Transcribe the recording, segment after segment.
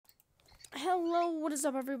Hello, what is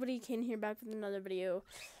up everybody? Kane here, back with another video.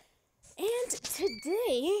 And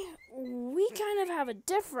today, we kind of have a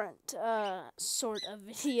different, sort of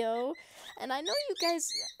video. And I know you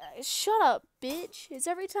guys, shut up, bitch. It's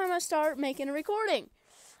every time I start making a recording.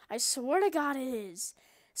 I swear to God it is.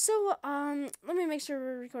 So, let me make sure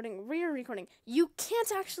we're recording. We are recording. You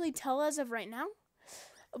can't actually tell as of right now,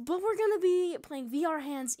 but we're gonna be playing VR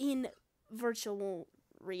hands in virtual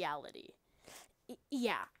reality.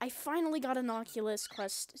 Yeah, I finally got an Oculus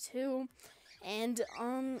Quest 2, and,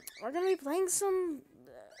 we're gonna be playing some,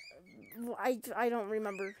 I don't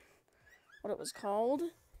remember what it was called.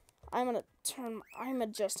 I'm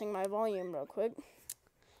adjusting my volume real quick.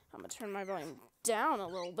 I'm gonna turn my volume down a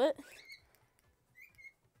little bit.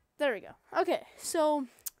 There we go. Okay, so,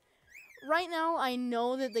 right now, I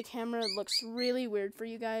know that the camera looks really weird for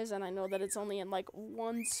you guys, and I know that it's only in, like,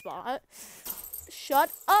 one spot.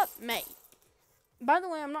 Shut up, mate! By the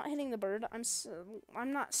way, I'm not hitting the bird. I'm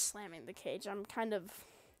not slamming the cage. I'm hitting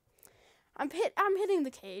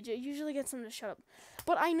the cage. It usually gets them to shut up.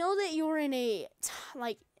 But I know that you're in a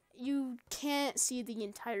you can't see the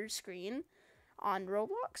entire screen on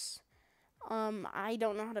Roblox. I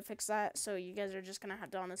don't know how to fix that, so you guys are just gonna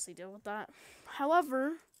have to honestly deal with that.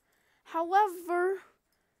 However,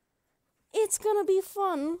 it's gonna be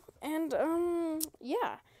fun, and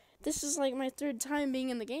yeah. This is like my third time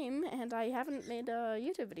being in the game, and I haven't made a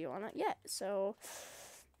YouTube video on it yet, so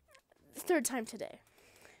third time today.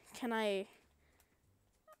 Can I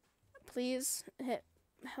please hit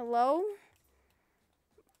hello?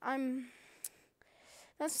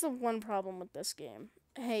 That's the one problem with this game.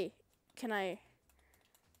 Hey, can I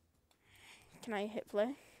hit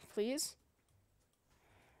play, please?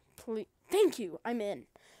 Please, thank you, I'm in.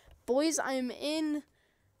 Boys, I'm in.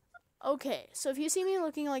 Okay, so if you see me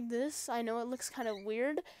looking like this, I know it looks kind of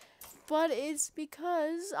weird, but it's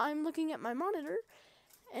because I'm looking at my monitor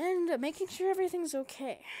and making sure everything's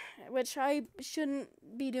okay, which I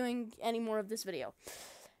shouldn't be doing any more of this video.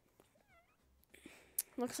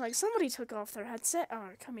 Looks like somebody took off their headset.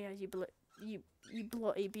 Oh, come here, you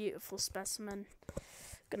bloody beautiful specimen.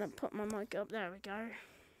 Gonna put my mic up. There we go.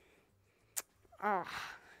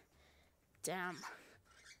 Ah, damn.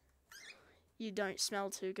 You don't smell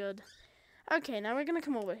too good. Okay, now we're gonna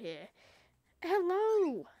come over here.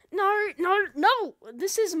 Hello! No!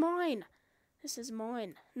 This is mine. This is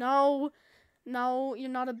mine. No, you're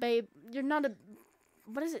not a babe. You're not a.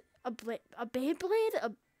 What is it? A Beyblade?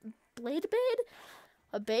 A blade babe?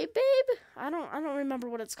 A babe? I don't remember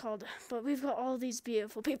what it's called. But we've got all these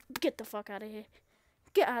beautiful people. Get the fuck out of here.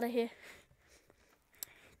 Get out of here.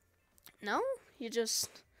 No, you're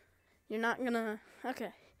not gonna.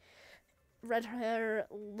 Okay. Red hair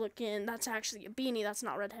looking, that's actually a beanie, that's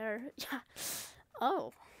not red hair. Yeah.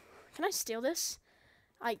 Oh. Can I steal this?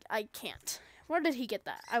 I can't. Where did he get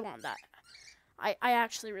that? I want that. I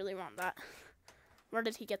actually really want that. Where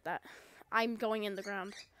did he get that? I'm going in the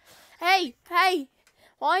ground. Hey!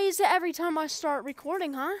 Why is it every time I start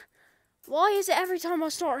recording, huh? Why is it every time I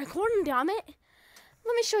start recording, damn it?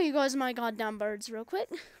 Let me show you guys my goddamn birds real quick.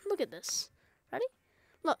 Look at this. Ready?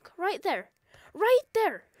 Look, right there. Right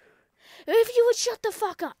there! If you would shut the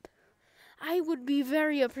fuck up, I would be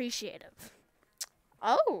very appreciative.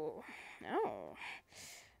 Oh, no.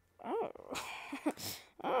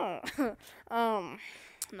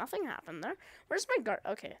 Nothing happened there. Where's my guard?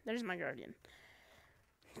 Okay, there's my guardian.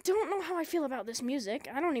 Don't know how I feel about this music.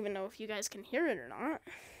 I don't even know if you guys can hear it or not.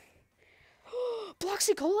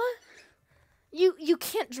 Bloxy Cola? You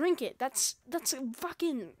can't drink it. That's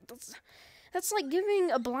like giving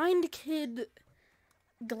a blind kid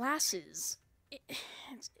glasses.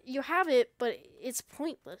 You have it, but it's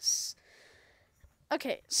pointless.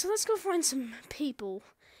 Okay, so let's go find some people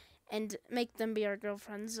and make them be our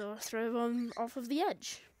girlfriends or throw them off of the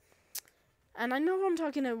edge. And I know I'm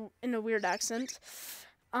talking in a weird accent.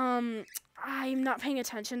 I'm not paying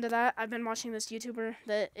attention to that. I've been watching this YouTuber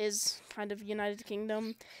that is kind of United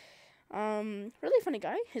Kingdom. Really funny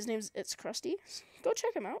guy. His name's It's Krusty. Go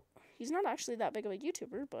check him out. He's not actually that big of a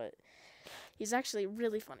YouTuber, but he's actually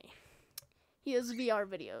really funny. He has VR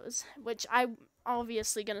videos, which I'm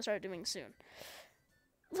obviously going to start doing soon.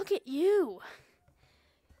 Look at you.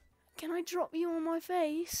 Can I drop you on my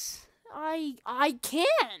face? I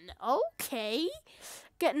can. Okay.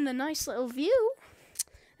 Getting a nice little view.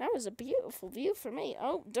 That was a beautiful view for me.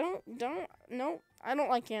 Oh, no. I don't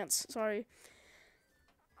like ants. Sorry.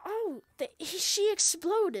 Oh, she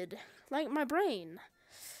exploded. Like my brain.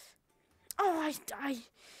 Oh,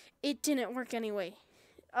 it didn't work anyway.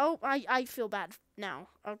 Oh, I feel bad now.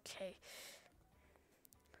 Okay.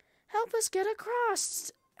 Help us get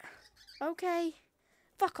across. Okay.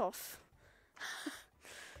 Fuck off.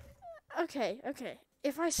 Okay.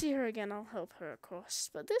 If I see her again, I'll help her across.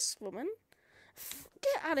 But this woman,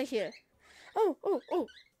 get out of here. Oh,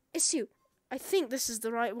 it's you. I think this is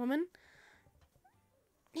the right woman.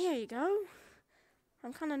 Here you go.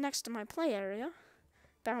 I'm kind of next to my play area.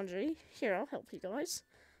 Boundary. Here, I'll help you guys.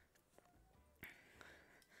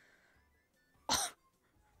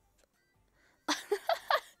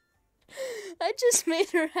 I just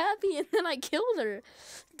made her happy and then I killed her.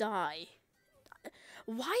 Die.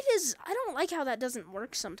 I don't like how that doesn't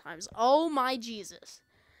work sometimes. Oh my Jesus.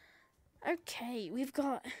 Okay, we've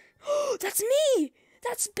got... That's me!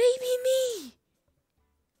 That's baby me!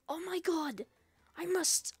 Oh my God.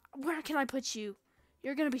 Where can I put you?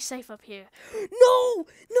 You're gonna be safe up here. No!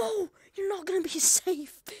 You're not gonna be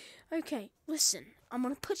safe. Okay, listen. I'm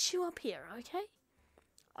gonna put you up here, okay?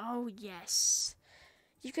 Oh, yes.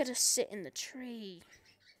 You gotta sit in the tree.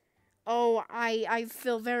 Oh, I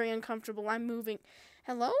feel very uncomfortable. I'm moving.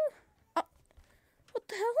 Hello? What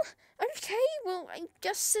the hell? Okay, well, I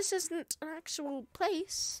guess this isn't an actual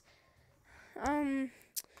place.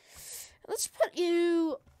 Let's put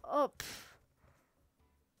you up.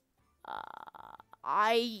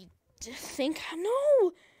 I think,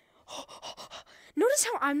 no. Notice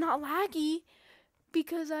how I'm not laggy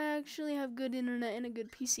because I actually have good internet and a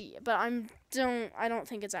good PC. But I don't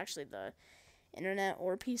think it's actually the internet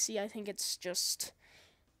or PC. I think it's just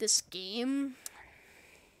this game.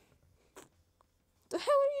 The hell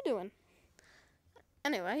are you doing?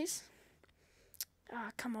 Anyways.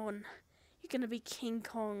 Come on. You're gonna be King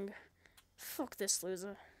Kong. Fuck this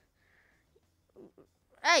loser.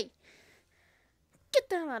 Hey! Get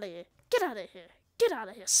the hell out of here. Get out of here. Get out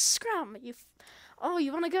of here. Scram. Oh,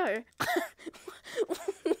 you wanna go? What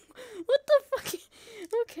the fuck?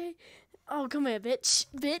 Okay. Oh, come here, bitch.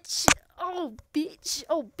 Bitch. Oh, bitch.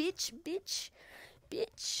 Oh, bitch. Bitch.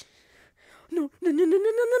 Bitch. No. No.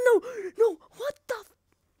 What the?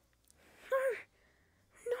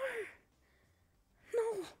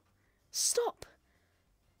 No. Stop.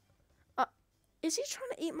 Is he trying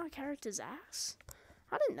to eat my character's ass?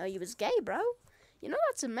 I didn't know you was gay, bro. You know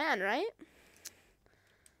that's a man, right?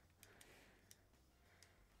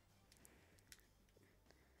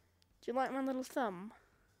 Do you like my little thumb?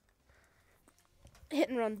 Hit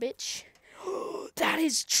and run, bitch. That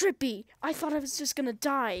is trippy. I thought I was just gonna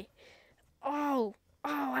die. Oh,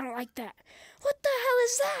 I don't like that. What the hell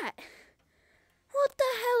is that? What the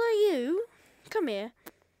hell are you? Come here.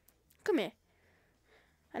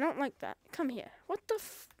 I don't like that. Come here. What are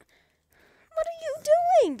you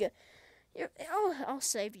doing? I'll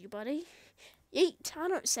save you, buddy. Yeet. I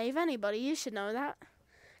don't save anybody. You should know that.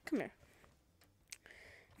 Come here.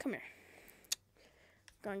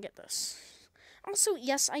 Go and get this. Also,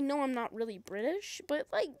 yes, I know I'm not really British, but,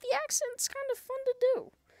 like, the accent's kind of fun to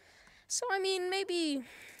do. So, I mean, maybe...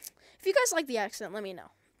 If you guys like the accent, let me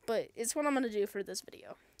know. But it's what I'm going to do for this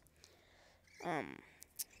video.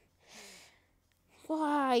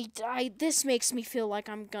 This makes me feel like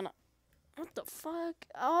I'm gonna... What the fuck?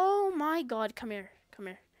 Oh, my God. Come here.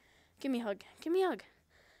 Give me a hug. Come here.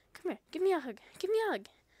 Give me a hug. Give me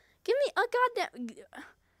a goddamn...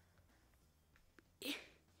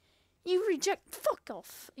 You reject... Fuck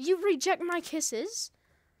off. You reject my kisses?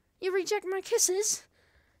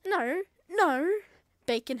 No.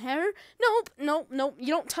 Bacon hair? Nope. You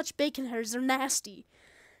don't touch bacon hairs. They're nasty.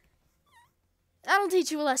 That'll teach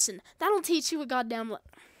you a lesson. That'll teach you a goddamn lesson.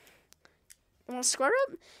 You want to square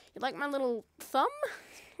up? You like my little thumb?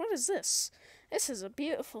 What is this? This is a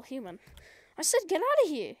beautiful human. I said get out of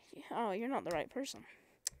here. Oh, you're not the right person.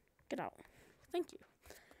 Get out. Thank you.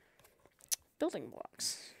 Building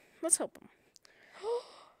blocks. Let's help him.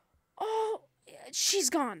 Oh, she's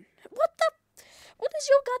gone. What is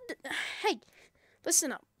your god... Hey,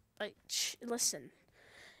 listen up. Listen.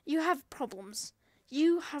 You have problems.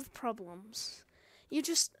 You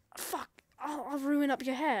just... Fuck. I'll ruin up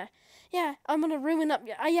your hair. Yeah, I'm gonna ruin up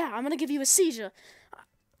your... I'm gonna give you a seizure.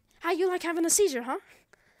 How you like having a seizure, huh?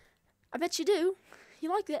 I bet you do. You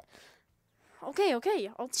like that. Okay.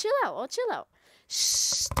 I'll chill out.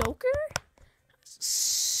 Stoker.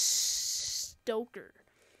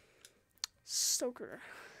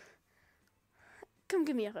 Come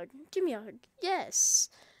give me a hug. Yes.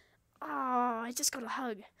 I just got a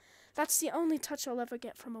hug. That's the only touch I'll ever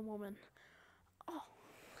get from a woman. Oh.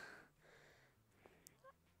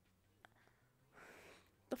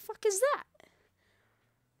 The fuck is that?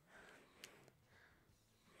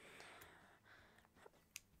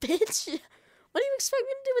 Bitch. What do you expect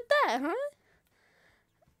me to do with that, huh?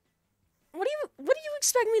 What do you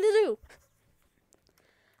expect me to do?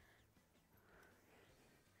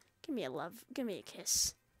 Give me a love. Give me a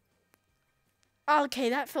kiss. Okay,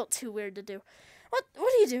 that felt too weird to do. What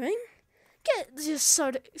are you doing? Get this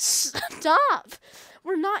soda. Stop!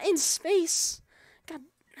 We're not in space. God.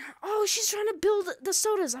 Oh, she's trying to build the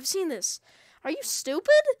sodas. I've seen this. Are you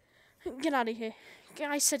stupid? Get out of here.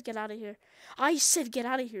 I said get out of here. I said get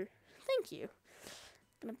out of here. Thank you.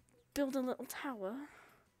 I'm gonna build a little tower.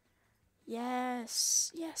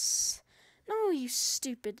 Yes. Yes. No, you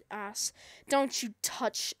stupid ass. Don't you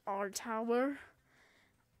touch our tower.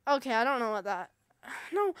 Okay, I don't know what that.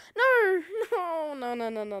 No.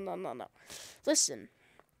 Listen.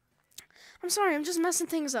 I'm sorry, I'm just messing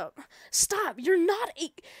things up. Stop, you're not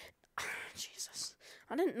a... Jesus.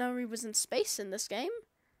 I didn't know he was in space in this game.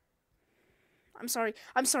 I'm sorry.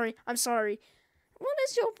 What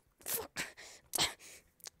is your...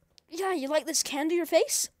 Yeah, you like this can to your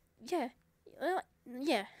face? Yeah.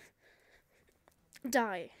 Yeah.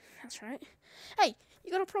 Die. That's right. Hey,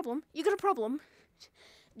 you got a problem?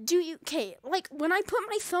 Do you... Okay, like, when I put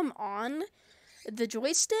my thumb on the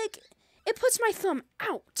joystick, it puts my thumb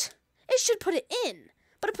out. It should put it in,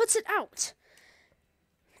 but it puts it out.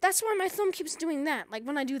 That's why my thumb keeps doing that. Like,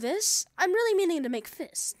 when I do this, I'm really meaning to make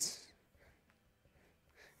fists.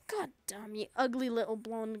 God damn, you ugly little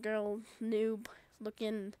blonde girl, noob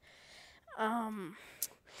looking. I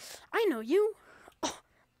know you.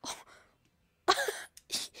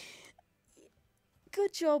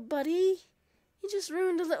 Good job, buddy. You just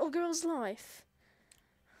ruined a little girl's life.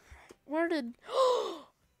 Where did...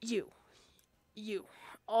 You.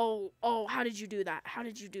 Oh, how did you do that?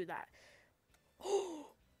 Oh.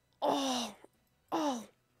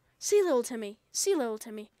 See, little Timmy.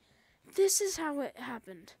 This is how it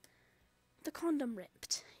happened. The condom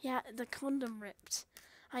ripped. Yeah, the condom ripped.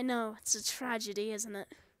 I know, it's a tragedy, isn't it?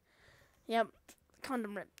 Yep,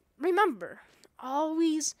 condom ripped. Remember,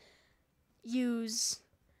 always use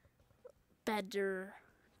better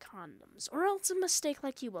condoms, or else a mistake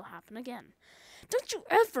like you will happen again. Don't you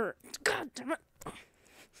ever... God damn it.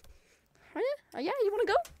 Yeah, you wanna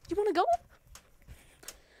go?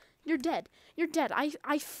 You're dead.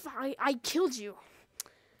 I killed you.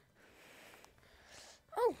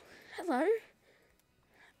 Oh, hello.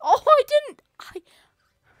 Oh, I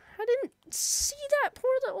didn't see that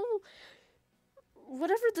poor little...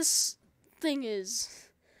 Whatever this thing is.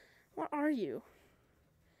 What are you?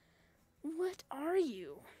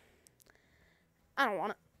 I don't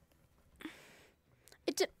want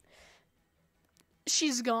it.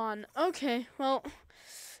 She's gone. Okay, well,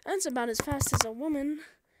 that's about as fast as a woman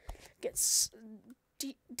gets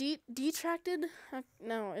detracted.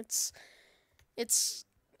 No, it's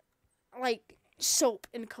like soap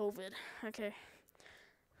in COVID. Okay.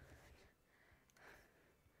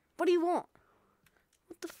 What do you want?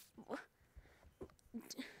 What the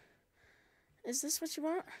is this what you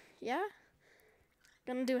want? Yeah?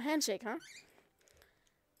 Gonna do a handshake, huh?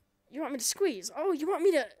 You want me to squeeze? Oh, you want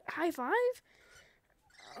me to high five?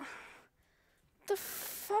 The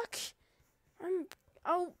fuck? I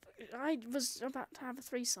was about to have a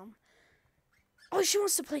threesome. Oh, she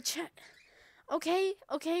wants to play chat. Okay,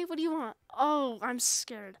 what do you want? Oh, I'm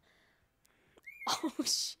scared. Oh,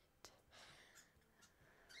 shit.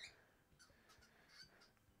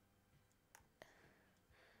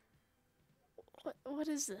 What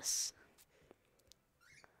is this?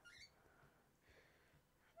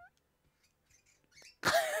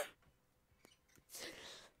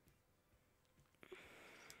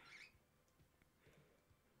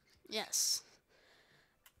 Yes.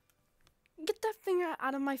 Get that finger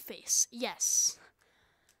out of my face. Yes.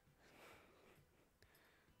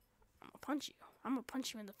 I'm gonna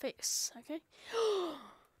punch you in the face, okay?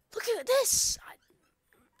 Look at this!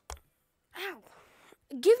 Ow.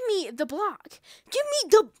 Give me the block. Give me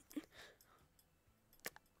the...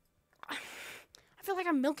 I feel like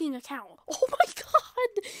I'm milking a cow. Oh my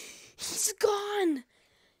god! He's gone!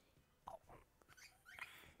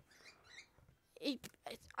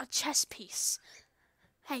 A chess piece.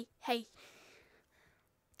 Hey.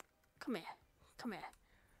 Come here.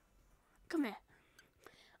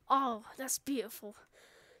 Oh, that's beautiful.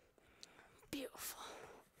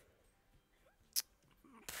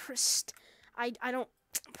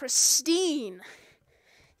 Pristine.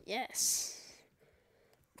 Yes.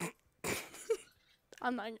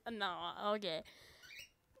 I'm not, no, okay.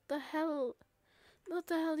 What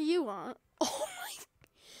the hell do you want? Oh my.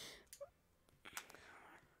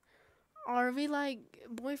 Are we like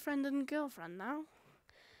boyfriend and girlfriend now?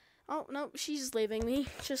 Oh, no, she's leaving me,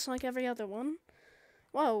 just like every other one.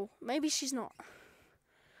 Whoa, maybe she's not.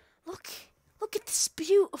 Look at this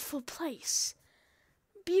beautiful place.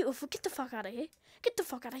 Beautiful, get the fuck out of here.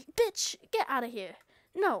 Bitch, get out of here.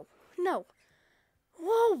 No.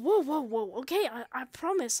 Whoa. Whoa, whoa. Okay, I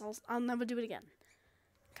promise I'll never do it again.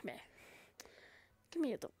 Come here. Give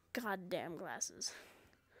me the goddamn glasses.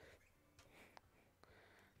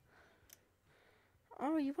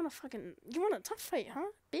 Oh, you want a tough fight,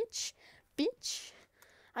 huh? Bitch. Bitch.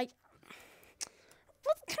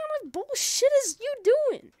 What kind of bullshit is you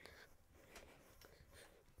doing?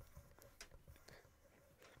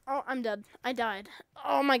 Oh, I'm dead. I died.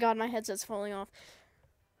 Oh my god, my headset's falling off.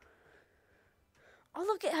 Oh,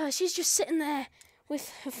 look at her. She's just sitting there with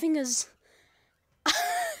her fingers.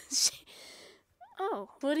 Oh,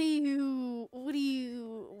 what are you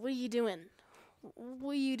doing?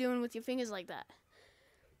 What are you doing with your fingers like that?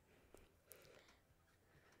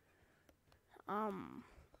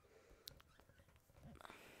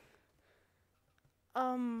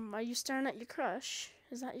 Are you staring at your crush?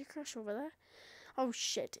 Is that your crush over there? Oh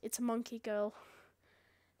shit, it's a monkey girl.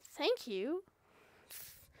 Thank you.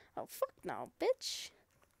 Oh fuck no, bitch.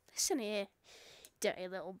 Listen here, dirty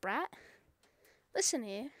little brat. Listen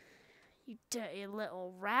here, you dirty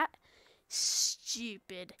little rat.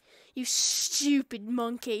 Stupid. You stupid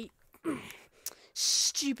monkey.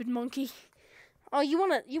 Stupid monkey. Oh, you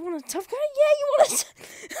want a tough guy? Yeah, you want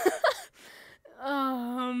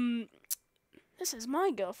a this is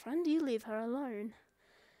my girlfriend. You leave her alone.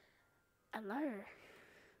 Hello.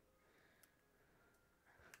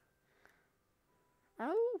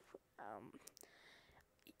 Oh,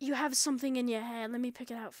 you have something in your hair. Let me pick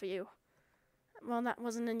it out for you. Well, that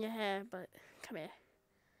wasn't in your hair, but come here.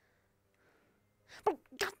 Oh,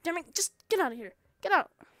 god damn it. Just get out of here. Get out.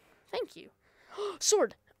 Thank you.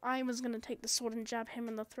 Sword. I was gonna take the sword and jab him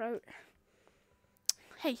in the throat.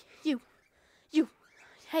 Hey, you.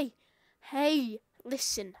 Hey,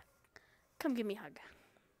 listen. Come give me a hug.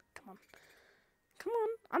 Come on.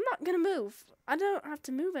 I'm not gonna move. I don't have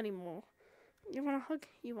to move anymore. You want a hug?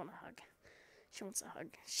 You want a hug. She wants a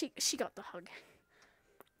hug. She got the hug.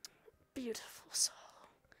 Beautiful soul.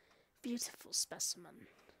 Beautiful specimen.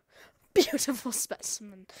 Beautiful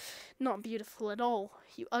specimen. Not beautiful at all.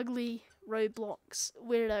 You ugly Roblox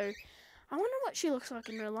weirdo. I wonder what she looks like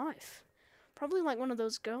in real life. Probably like one of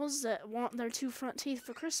those girls that want their 2 front teeth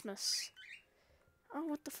for Christmas. Oh,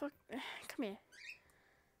 what the fuck? Come here.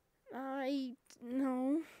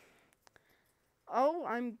 No. Oh,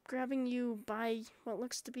 I'm grabbing you by what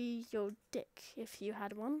looks to be your dick, if you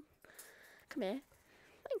had one. Come here.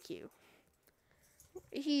 Thank you.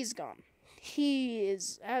 He's gone. He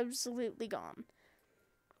is absolutely gone.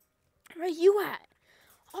 Where you at?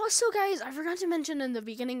 Also, guys, I forgot to mention in the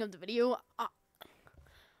beginning of the video,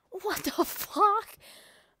 what the fuck?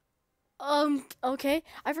 Okay.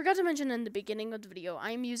 I forgot to mention in the beginning of the video,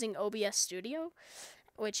 I'm using OBS Studio,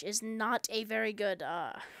 which is not a very good,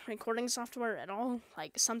 recording software at all.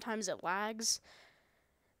 Like, sometimes it lags.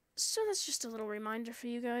 So that's just a little reminder for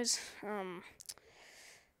you guys.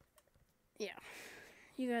 Yeah.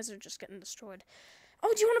 You guys are just getting destroyed.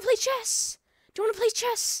 Oh, do you want to play chess?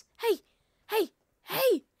 Hey!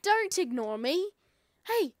 Don't ignore me.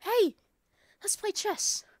 Hey! Let's play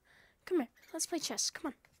chess. Come here. Let's play chess.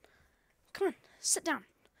 Come on. Sit down.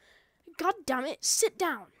 God damn it. Sit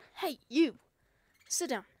down. Hey, you. Sit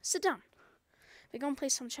down. We're gonna play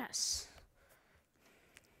some chess.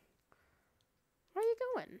 Where are you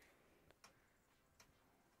going?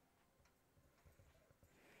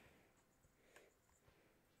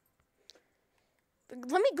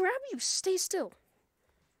 Let me grab you. Stay still.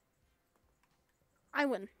 I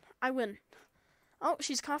win. Oh,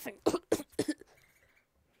 she's coughing.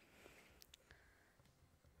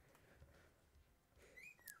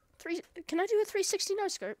 Can I do a 360 no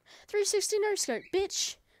scope? 360 no scope,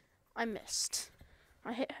 bitch. I missed.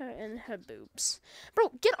 I hit her in her boobs.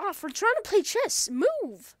 Bro, get off. We're trying to play chess.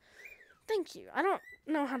 Move. Thank you. I don't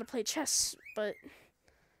know how to play chess, but...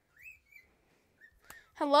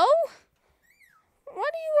 Hello? Why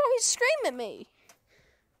do you always scream at me?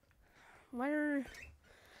 Where?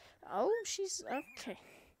 Oh, she's... Okay.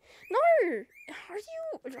 No!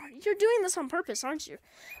 You're doing this on purpose, aren't you?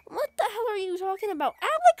 What the hell are you talking about?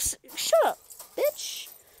 Alex! Shut up, bitch!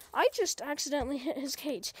 I just accidentally hit his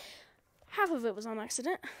cage. Half of it was on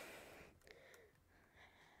accident.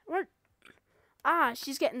 Where? Ah,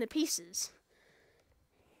 she's getting the pieces.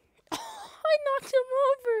 Oh, I knocked him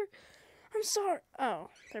over. I'm sorry. Oh,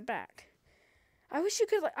 they're back. I wish you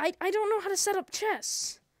could, like, I don't know how to set up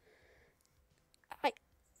chess.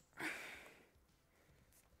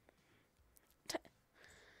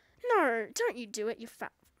 No, don't you do it, you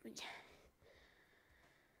fat...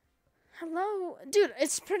 Hello? Dude,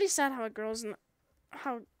 it's pretty sad how a girl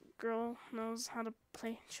knows how to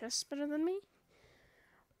play chess better than me.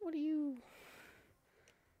 What do you...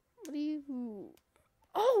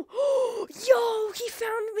 Oh, yo, he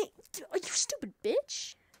found me. Are you stupid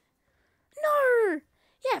bitch? No.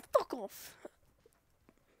 Yeah, fuck off.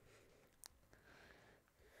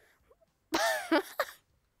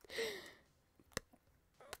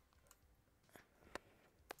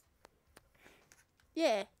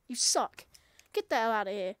 Yeah, you suck. Get the hell out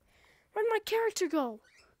of here. Where'd my character go?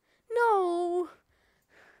 No.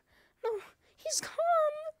 No, he's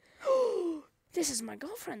gone. This is my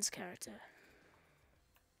girlfriend's character.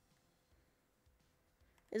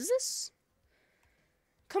 Is this?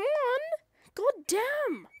 Come on. God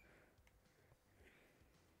damn.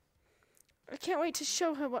 I can't wait to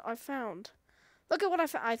show her what I found. Look at what I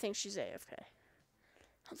found. I think she's AFK.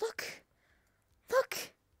 Look.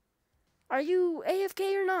 Look. Are you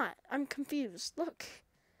AFK or not? I'm confused. Look.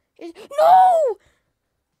 No!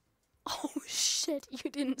 Oh, shit. You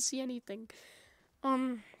didn't see anything.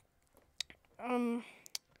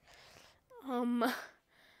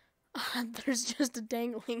 There's just a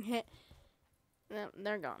dangling head. No,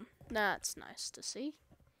 they're gone. That's nice to see.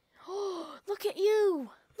 Oh, look at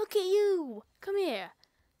you. Look at you. Come here.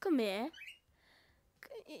 Come here.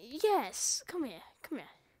 Yes. Come here. Come here.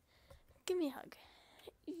 Give me a hug.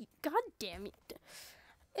 God damn it.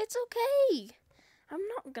 It's okay. I'm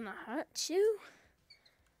not gonna hurt you.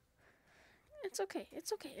 It's okay.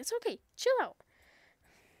 It's okay. It's okay. Chill out.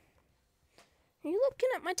 Are you looking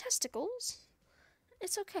at my testicles?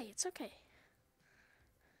 It's okay. It's okay.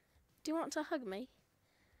 Do you want to hug me?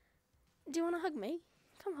 Do you want to hug me?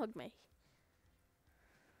 Come hug me.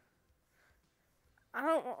 I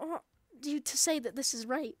don't want you to say that this is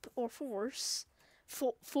rape or force.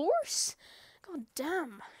 Force? God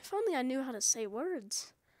damn. If only I knew how to say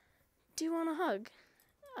words. Do you want a hug?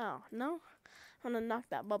 Oh, no? I'm gonna knock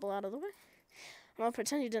that bubble out of the way. I'm gonna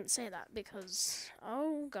pretend you didn't say that because...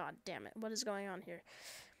 Oh, god damn it. What is going on here?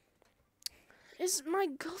 Is my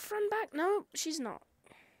girlfriend back? No, she's not.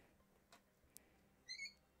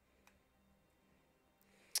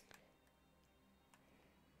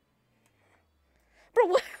 Bro,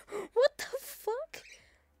 what the fuck?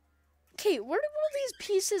 Okay, where do all these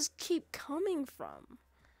pieces keep coming from?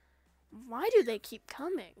 Why do they keep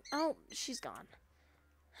coming? Oh, she's gone.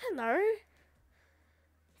 Hello.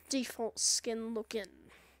 Default skin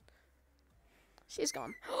looking. She's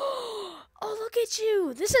gone. Oh, look at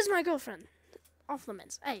you. This is my girlfriend. Off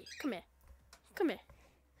limits. Hey, come here. Come here.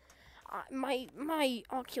 My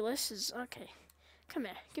Oculus is okay. Come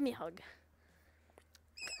here. Give me a hug.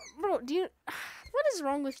 Bro, do you... What is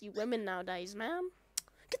wrong with you women nowadays, man?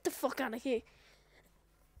 Get the fuck out of here.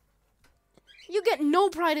 You get no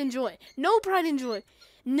pride and joy. No pride and joy.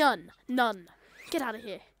 None. None. Get out of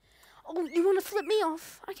here. Oh, you want to flip me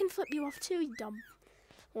off? I can flip you off too, you dumb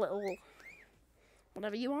little...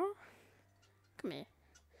 Whatever you are. Come here.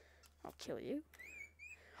 I'll kill you.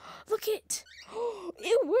 Look it.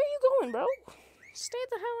 Ew, where are you going, bro? Stay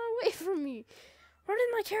the hell away from me. Where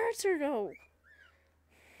did my character go?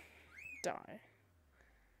 Die.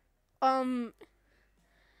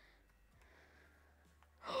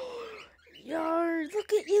 Yo,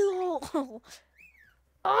 look at you all.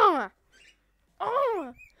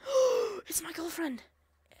 It's my girlfriend.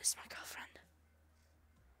 It's my girlfriend.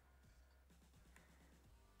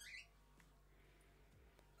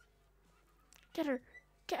 Get her.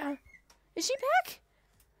 Get her. Is she back?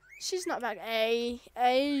 She's not back. Hey,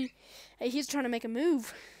 he's trying to make a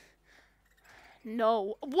move.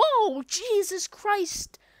 No. Whoa, Jesus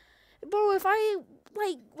Christ. Bro, if I,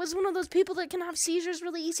 was one of those people that can have seizures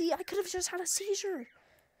really easy, I could have just had a seizure.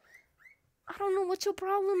 I don't know what your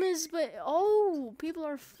problem is, but, oh, people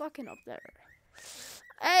are fucking up there.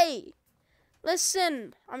 Hey,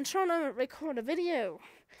 listen, I'm trying to record a video.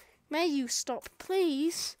 May you stop,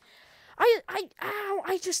 please? Ow,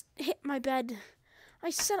 I just hit my bed. I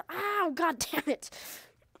said, ow, god damn it.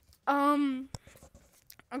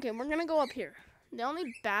 Okay, we're gonna go up here. The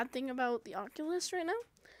only bad thing about the Oculus right now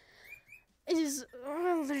is,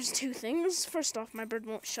 well, there's two things. First off, my bird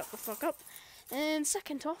won't shut the fuck up. And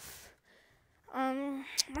second off, my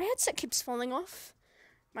headset keeps falling off.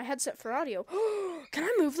 My headset for audio. Can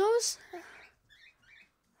I move those?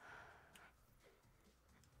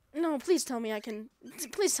 No, please tell me I can.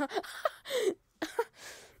 Please tell.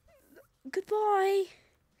 Goodbye.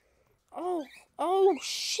 Oh,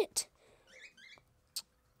 shit.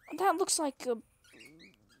 That looks like a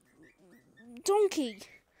donkey.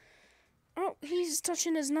 Oh, he's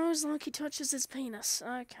touching his nose like he touches his penis.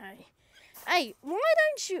 Okay. Hey, why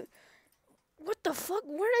don't you... What the fuck?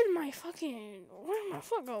 Where did my foot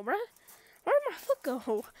go, bruh? Where did my foot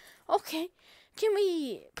go? Okay. Can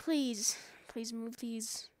we please move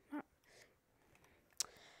these?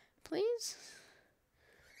 Please?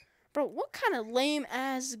 Bro, what kind of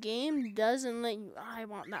lame-ass game doesn't let you... I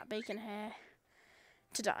want that bacon hair.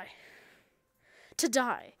 To die. To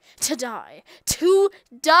die. To die. To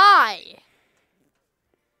die!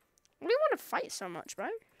 What do you want to fight so much, bro?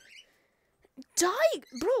 Die!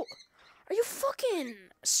 Bro, are you fucking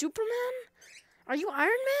Superman? Are you Iron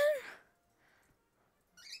Man?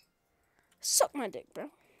 Suck my dick, bro.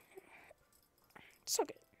 Suck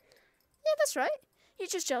it. Yeah, that's right. You're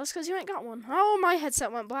just jealous because you ain't got one. Oh, my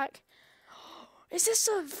headset went black. Is this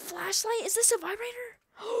a flashlight? Is this a vibrator?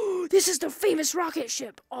 Oh, this is the famous rocket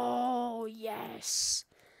ship. Oh, yes.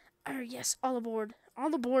 Oh, yes. All aboard.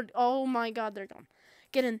 All aboard. Oh, my God, they're gone.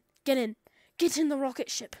 Get in. Get in. Get in the rocket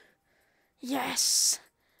ship. Yes.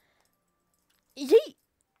 Yeet.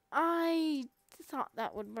 I thought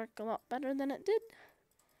that would work a lot better than it did.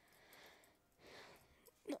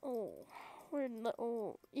 Little. Weird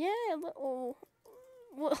little. Yeah, little.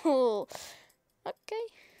 Whoa. Okay.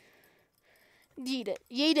 Yeet it.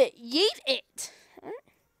 Yeet it. Yeet it. Huh?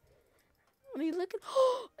 What are you looking?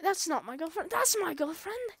 Oh, that's not my girlfriend. That's my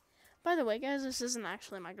girlfriend. By the way, guys, this isn't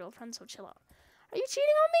actually my girlfriend, so chill out. Are you cheating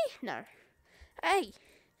on me? No. Hey.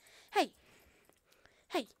 Hey.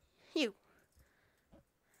 Hey. You.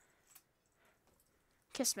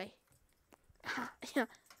 Kiss me. Yeah.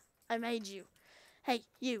 I made you. Hey,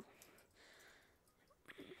 you.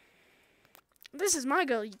 This is my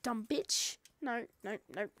girl, you dumb bitch. No, no,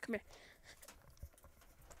 no, come here.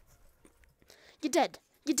 You're dead.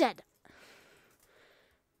 You're dead.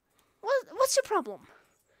 What's your problem?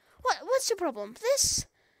 What's your problem? This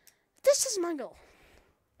is my girl.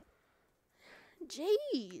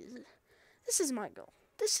 Jeez. This is my girl.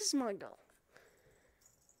 This is my girl.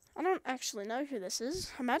 I don't actually know who this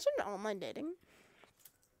is. Imagine online dating.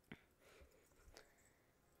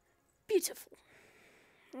 Beautiful.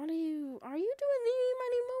 Are you doing the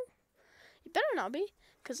anymore? You better not be,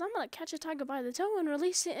 because I'm going to catch a tiger by the toe and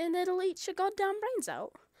release it and it'll eat your goddamn brains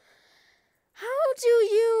out. How do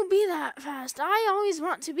you be that fast? I always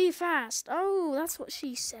want to be fast. Oh, that's what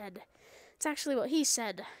she said. It's actually what he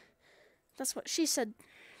said. That's what she said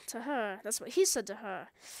to her. That's what he said to her.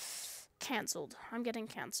 Cancelled. I'm getting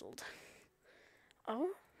cancelled.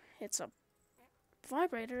 Oh, it's a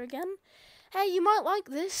vibrator again. Hey, you might like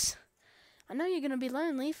this. I know you're going to be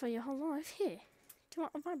lonely for your whole life. Here, do you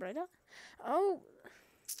want a vibrator? Oh,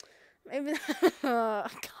 maybe.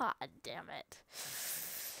 God damn it.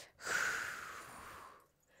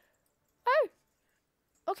 Oh,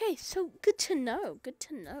 okay, so good to know. Good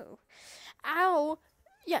to know. Ow.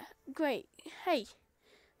 Yeah, great. Hey,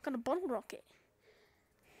 got a bottle rocket.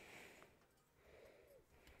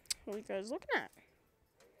 What are you guys looking at?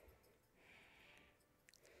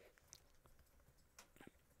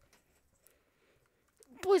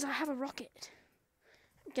 Boys, I have a rocket.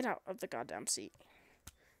 Get out of the goddamn seat.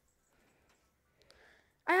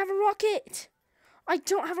 I have a rocket. I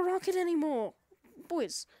don't have a rocket anymore.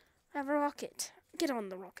 Boys, I have a rocket. Get on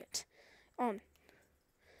the rocket. On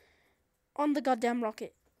the goddamn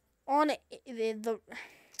rocket. On the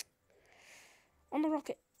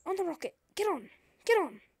rocket. On the rocket. Get on. Get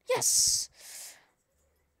on. Yes.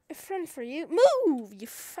 A friend for you. Move, you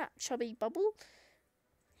fat chubby bubble.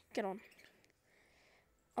 Get on.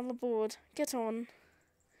 On the board. Get on.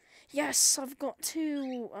 Yes, I've got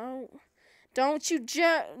two. Oh. Don't you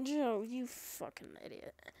Joe, you fucking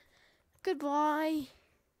idiot. Goodbye.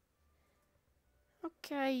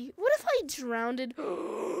 Okay. What if I drowned?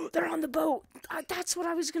 They're on the boat. That's what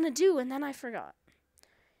I was going to do, and then I forgot.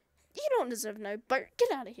 You don't deserve no boat.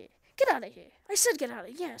 Get out of here. Get out of here. I said get out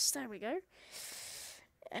of here. Yes, there we go.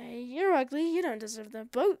 You're ugly. You don't deserve the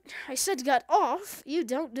boat. I said get off. You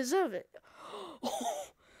don't deserve it.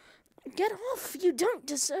 Get off. You don't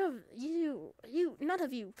deserve none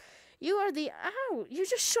of you. You are the ow. You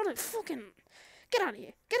just shot it. Fucking get out of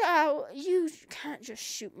here. Get out. You can't just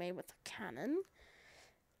shoot me with a cannon.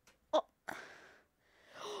 Oh,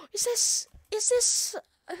 is this?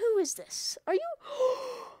 Who is this? Are you?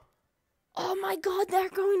 Oh my God! They're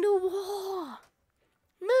going to war.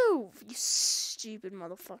 Move, you stupid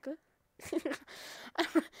motherfucker. I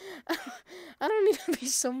don't need to be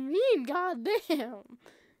so mean. God damn.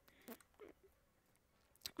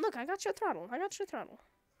 Look, I got your throttle. I got your throttle.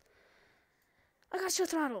 I got your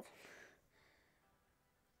throttle.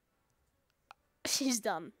 She's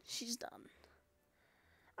done. She's done.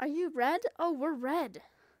 Are you red? Oh, we're red.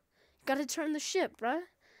 Gotta turn the ship, bruh.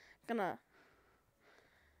 Gonna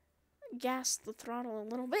gas the throttle a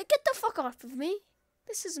little bit. Get the fuck off of me.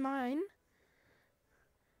 This is mine.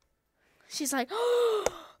 She's like, oh,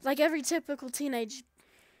 like every typical teenage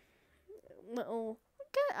little,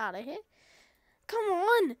 get out of here. Come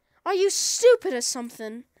on. Are you stupid or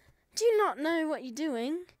something? Do you not know what you're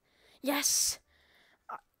doing? Yes.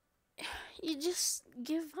 You just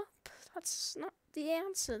give up. That's not the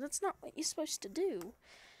answer. That's not what you're supposed to do.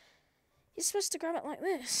 You're supposed to grab it like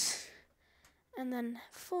this. And then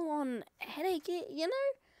full on headache it, you know?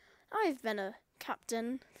 I've been a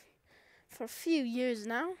captain for a few years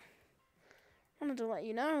now. Wanted to let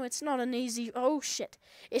you know it's not an easy... Oh, shit.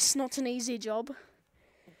 It's not an easy job.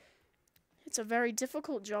 It's a very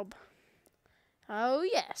difficult job. Oh,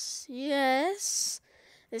 yes. Yes.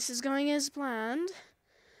 This is going as planned.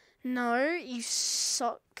 No, you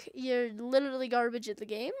suck. You're literally garbage at the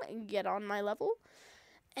game. Get on my level.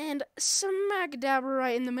 And smack dab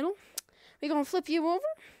right in the middle. We're gonna flip you over.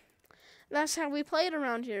 That's how we play it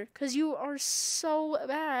around here. Because you are so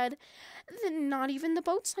bad that not even the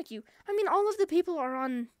boats like you. I mean, all of the people are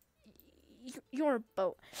on your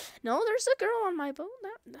boat. No, there's a girl on my boat.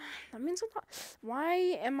 That means a lot. Why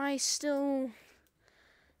am I still...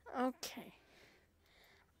 Okay.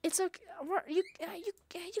 It's okay. You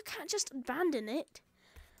can't just abandon it.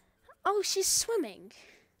 Oh, she's swimming.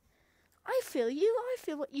 I feel you. I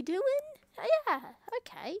feel what you're doing. Yeah,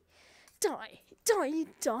 okay. Die,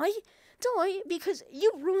 because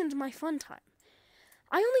you ruined my fun time.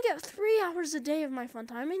 I only get 3 hours a day of my fun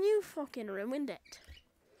time, and you fucking ruined it.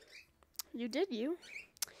 You did, you.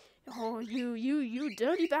 Oh, you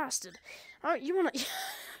dirty bastard. Alright, you wanna...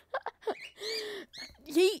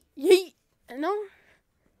 Yeet. No?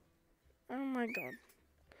 Oh my god.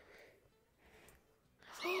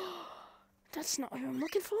 That's not who I'm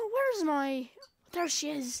looking for. Where's my... There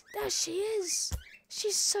she is.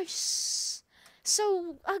 She's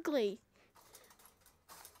so ugly.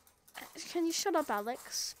 Can you shut up,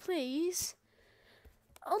 Alex? Please?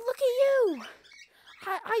 Oh, look at you.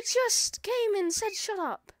 I just came and said shut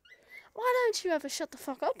up. Why don't you ever shut the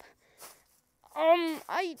fuck up?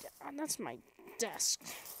 That's my desk.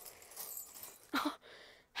 Oh,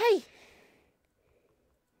 hey.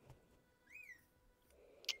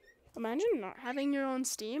 Imagine not having your own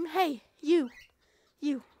Steam. Hey, you.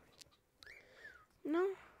 No?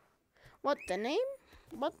 What the name?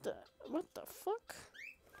 What the fuck?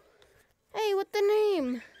 Hey, what the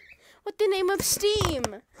name? What the name of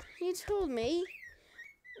Steam? You told me.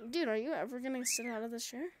 Dude, are you ever gonna sit out of this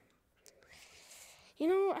chair? You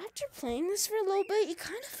know, after playing this for a little bit, you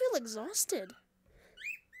kind of feel exhausted.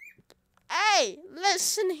 Hey,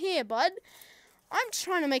 listen here, bud. I'm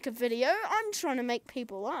trying to make a video. I'm trying to make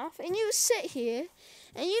people laugh. And you sit here,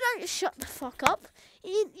 and you don't shut the fuck up.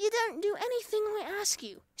 You don't do anything I ask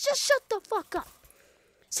you. Just shut the fuck up.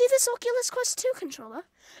 See this Oculus Quest 2 controller?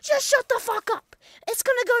 Just shut the fuck up. It's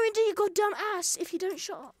gonna go into your goddamn ass if you don't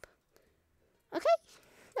shut up. Okay?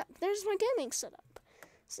 Yeah, there's my gaming setup.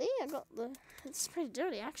 See, I got the... It's pretty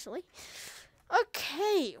dirty, actually.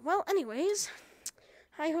 Okay, well, anyways,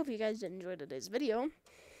 I hope you guys did enjoy today's video.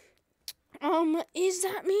 Is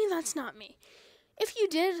that me? That's not me. If you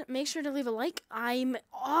did, make sure to leave a like. I'm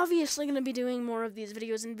obviously going to be doing more of these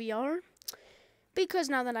videos in VR, because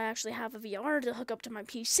now that I actually have a VR to hook up to my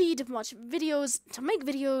PC to watch videos, to make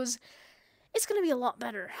videos, it's going to be a lot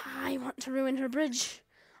better. I want to ruin her bridge.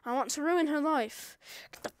 I want to ruin her life.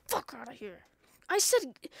 Get the fuck out of here. I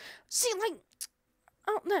said, see, like,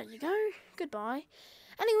 oh, there you go. Goodbye.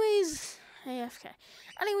 Anyways, AFK.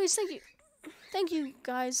 Anyways, thank you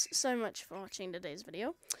guys so much for watching today's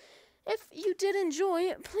video. If you did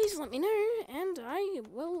enjoy, please let me know, and I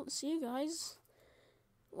will see you guys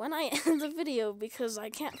when I end the video, because I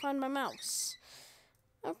can't find my mouse.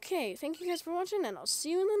 Okay, thank you guys for watching, and I'll see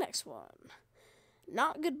you in the next one.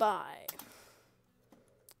 Not goodbye.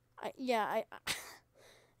 Yeah,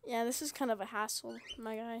 this is kind of a hassle,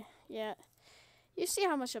 my guy. Yeah. You see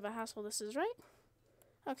how much of a hassle this is, right?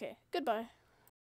 Okay, goodbye.